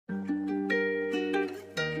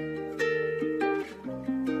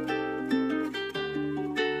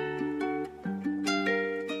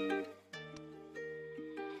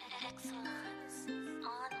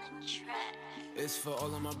for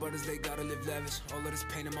all of my brothers, they gotta live lavish. All of this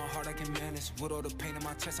pain in my heart I can manage. With all the pain in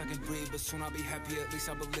my chest I can breathe. But soon I'll be happy, at least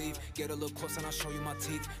I believe. Get a little close and I'll show you my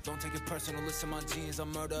teeth. Don't take it personal, listen my genes.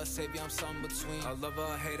 I'm murder, a savior, I'm something between. I love her,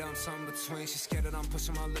 I hate her, I'm something between. She's scared that I'm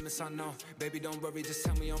pushing my limits, I know. Baby, don't worry, just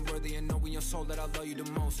tell me I'm worthy. And know in your soul that I love you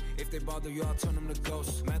the most. If they bother you, I'll turn them to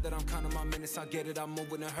ghosts. Mad that I'm counting my minutes, I get it, I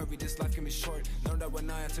move in a hurry. This life can be short. Learned that when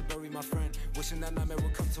I had to bury my friend. Wishing that nightmare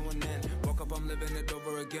would come to an end. Woke up, I'm living it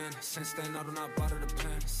over again. Since then, I do not bother to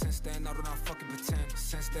plan. Since then, I do not fucking pretend.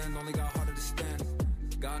 Since then, only got harder to stand.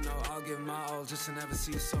 God know I'll give my all just to never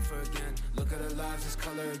see you suffer again. Look at her lives, it's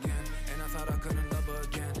color again. And I thought I couldn't love her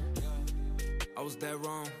again. I was dead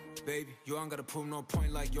wrong, baby. You ain't gotta prove no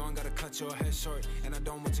point, like you ain't gotta cut your head short. And I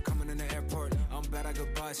don't want you coming in the airport. I'm bad at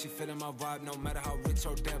goodbye, she feeling my vibe. No matter how rich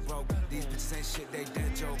or dead broke. These bitches ain't shit, they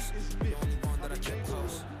dead jokes. The only one that I kept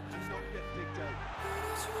close.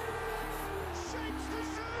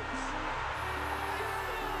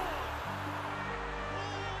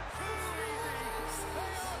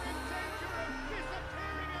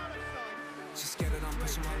 She's scared that I'm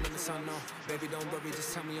pushing my limits, I know. Baby, don't worry,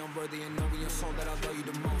 just tell me I'm worthy. And know in your soul that I love you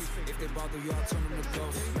the most. If they bother you, I'll turn them to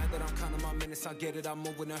ghosts. Mad that I'm counting my minutes, I get it, I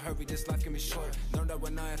move in a hurry. This life can be short. Learned that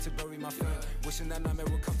when I had to bury my friend. Wishing that nightmare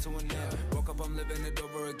would come to an end. Woke up, I'm living it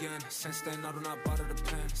over again. Since then, I do not bother to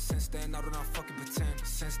plan. Since then, I do not fucking pretend.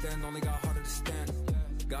 Since then, only got harder to stand.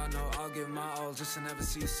 God know I'll give my all just to never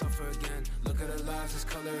see you suffer again. Look at her lives, it's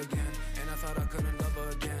color again. And I thought I couldn't love her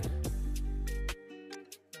again.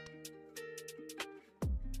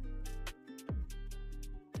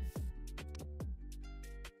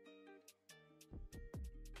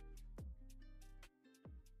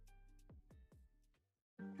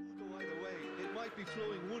 Might be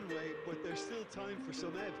flowing one way, but there's still time for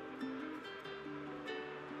some ebb.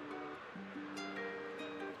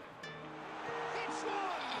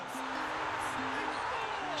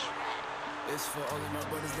 It's for all of my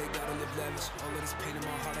brothers, they gotta live lavish. All of this pain in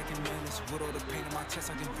my heart I can manage. With all the pain in my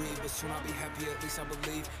chest I can breathe. But soon I'll be happy, at least I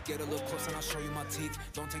believe. Get a little close and I'll show you my teeth.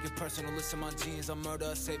 Don't take it personal, listen my genes. I'm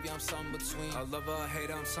murder, a savior, I'm something between. I love her, I hate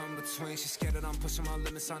her, I'm something between. She's scared that I'm pushing my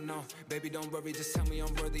limits, I know. Baby, don't worry, just tell me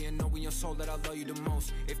I'm worthy. And know in your soul that I love you the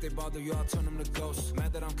most. If they bother you, I'll turn them to ghosts.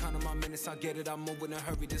 Mad that I'm counting my minutes, I get it, I move in a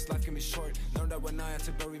hurry. This life can be short. Learned that when I had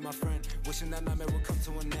to bury my friend. Wishing that nightmare would come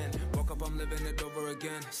to an end. Woke up, I'm living it over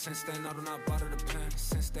again. Since then, I do not bother to plan.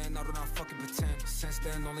 Since then, I do not fucking pretend. Since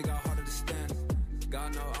then, only got harder to stand.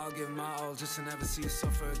 God know I'll give my all just to never see you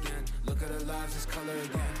suffer again. Look at her lives, it's color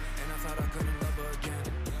again. And I thought I couldn't love her again.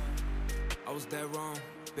 I was dead wrong,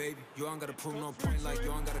 baby. You ain't gotta prove no point, like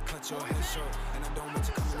you ain't gotta cut your head short. And I don't want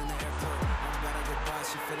you coming in the airport. I'm glad I get by,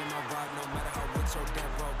 she feeling my vibe. No matter how rich or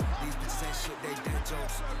dead broke. These bitches ain't shit, they dead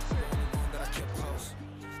jokes. The only one that I kept close.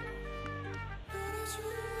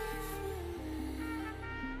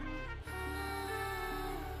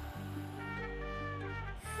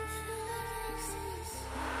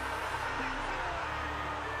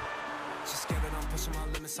 She's scared that I'm pushing my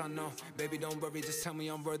limits, I know. Baby, don't worry, just tell me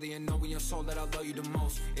I'm worthy. And know in your soul that I love you the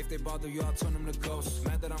most. If they bother you, I'll turn them to ghosts.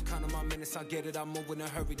 Mad that I'm counting my minutes, I get it, I move in a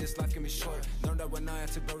hurry. This life can be short. Learned that when I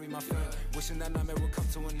had to bury my friend. Wishing that nightmare would come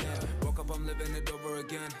to an end. Woke up, I'm living it over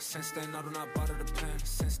again. Since then, I do not bother to plan.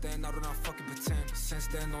 Since then, I do not fucking pretend. Since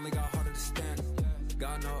then, only got harder to stand.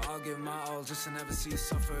 God know I'll give my all just to never see you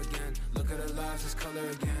suffer again. Look at her lives, it's color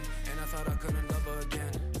again. And I thought I couldn't love her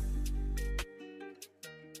again.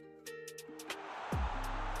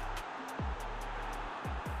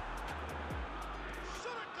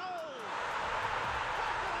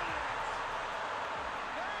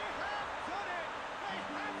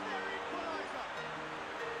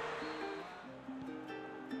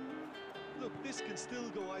 Look, this can still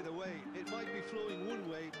go either way. It might be flowing one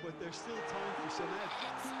way, but there's still time for some ebb.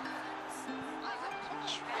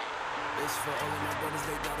 It's for all of my brothers,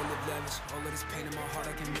 they gotta live lavish. All of this pain in my heart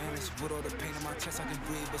I can manage. With all the pain in my chest I can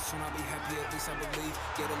breathe. But soon I'll be happy, at least I believe.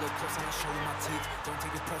 Get a little close and I'll show you my teeth. Don't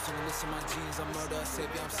take it personal, listen my genes. I'm murder, a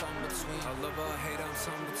savior, I'm something between. I love her, I hate her, I'm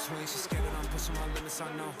something between. She's scared that I'm pushing my limits, I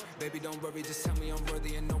know. Baby, don't worry, just tell me I'm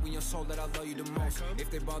worthy. And know in your soul that I love you the most.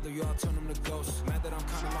 If they bother you, I'll turn them to ghosts. Mad that I'm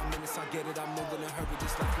counting my minutes, I get it, I move in a hurry.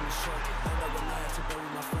 This life can be short. Learned that when I had to bury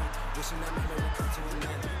my friend. Wishing that nightmare would come to an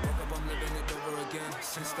end. Woke up, I'm living it over again.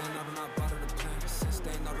 Since then, I do not bother to plan. Since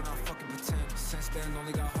then, I do not fucking pretend. Since then,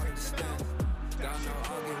 only got harder to stand. God know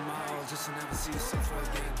I'll give my all just to never see you suffer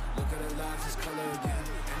again. Look at her lives, it's color again.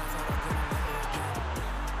 And I thought I couldn't love her again.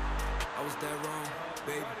 I was dead wrong,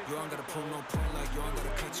 baby. You ain't gotta prove no point, like you ain't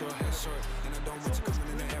gotta cut your head short. And I don't want you coming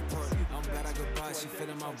in the airport. I'm glad I got by, she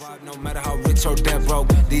feeling my vibe. No matter how rich or dead broke.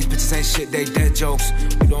 These bitches ain't shit, they dead jokes. You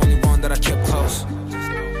the only one that I kept close.